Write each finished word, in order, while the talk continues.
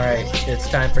Alright, it's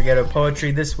time for Ghetto Poetry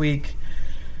this week.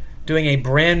 Doing a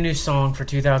brand new song for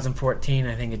 2014.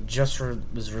 I think it just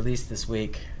was released this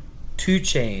week. 2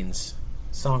 Chainz,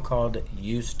 song called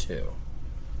Used To.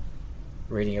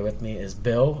 Reading it with me is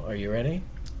Bill. Are you ready?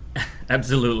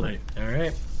 Absolutely.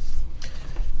 Alright.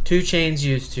 2 Chainz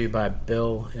Used To by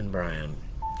Bill and Brian.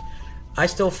 I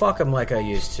still fuck 'em like I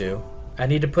used to. I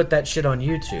need to put that shit on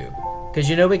YouTube. Cause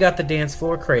you know we got the dance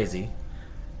floor crazy.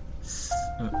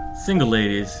 Single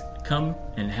ladies, come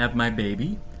and have my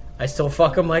baby. I still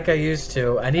fuck 'em like I used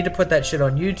to. I need to put that shit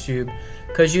on YouTube.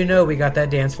 Cause you know we got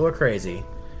that dance floor crazy.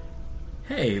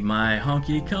 Hey, my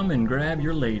honky, come and grab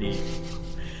your lady.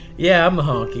 Yeah, I'm a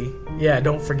honky. Yeah,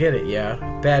 don't forget it, yeah.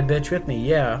 Bad bitch with me,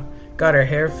 yeah. Got her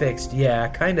hair fixed, yeah.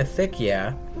 Kinda thick,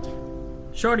 yeah.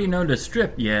 Shorty know to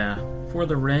strip, yeah. For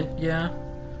the rent, yeah.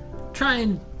 Try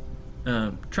and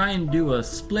do a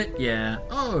split, yeah.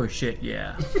 Oh shit,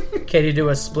 yeah. Can you do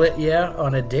a split, yeah?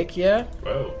 On a dick, yeah?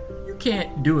 Whoa. You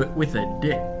can't do it with a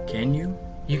dick, can you?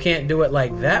 You can't do it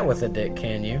like that with a dick,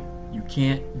 can you? You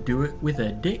can't do it with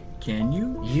a dick, can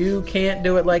you? You can't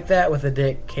do it like that with a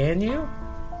dick, can you?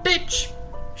 Bitch!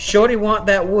 Shorty want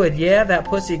that wood, yeah? That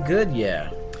pussy good, yeah.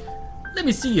 Let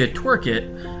me see you twerk it.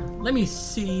 Let me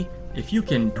see if you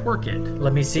can twerk it.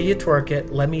 Let me see you twerk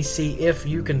it. Let me see if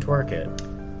you can twerk it.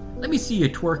 Let me see you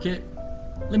twerk it.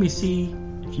 Let me see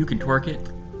if you can twerk it.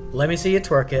 Let me see you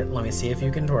twerk it. Let me see if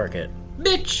you can twerk it.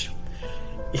 Bitch!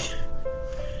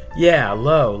 Yeah,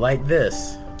 low, like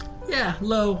this. Yeah,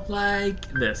 low,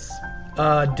 like this.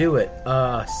 Do it.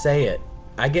 Say it.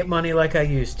 I get money like I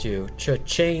used to.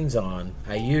 Chains on.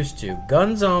 I used to.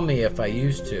 Guns on me if I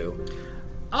used to.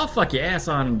 I'll fuck your ass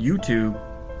on YouTube.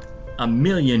 1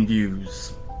 million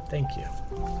views. Thank you.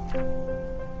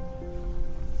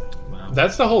 Wow.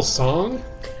 That's the whole song?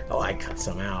 Oh, I cut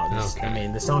some out. Okay. I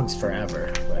mean, the song's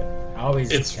forever, but I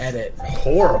always It's edit.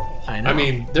 horrible. I know. I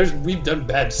mean, we've done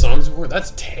bad songs before.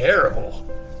 That's terrible.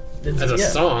 As a Yeah.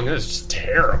 song, that's just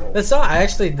terrible. The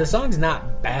song's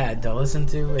not bad to listen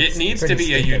to. It's It needs to pretty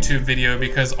be a stupid. YouTube video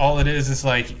because all it is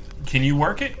like, can you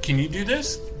work it? Can you do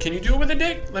this? Can you do it with a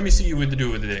dick? Let me see you do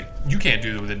it with a dick. You can't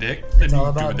do it with a dick. Let It's me all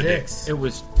do it about with dicks. It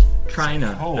was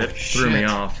Tryna Holy that threw me shit.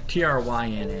 off.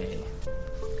 Tryna.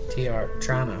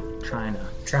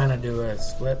 Trying to do a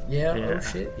split. Yeah. Yeah. Oh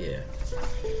shit. Yeah.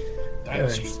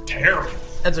 That's just terrible.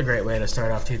 That's a great way to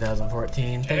start off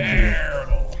 2014. Thank you.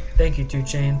 Terrible. Thank you, 2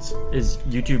 Chainz. Is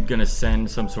YouTube gonna send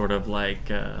some sort of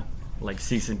like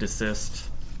cease and desist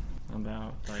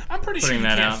about like I'm pretty sure putting you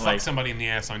that can't out? fuck Like, somebody in the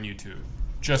ass on YouTube.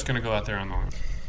 Just gonna go out there on the limb.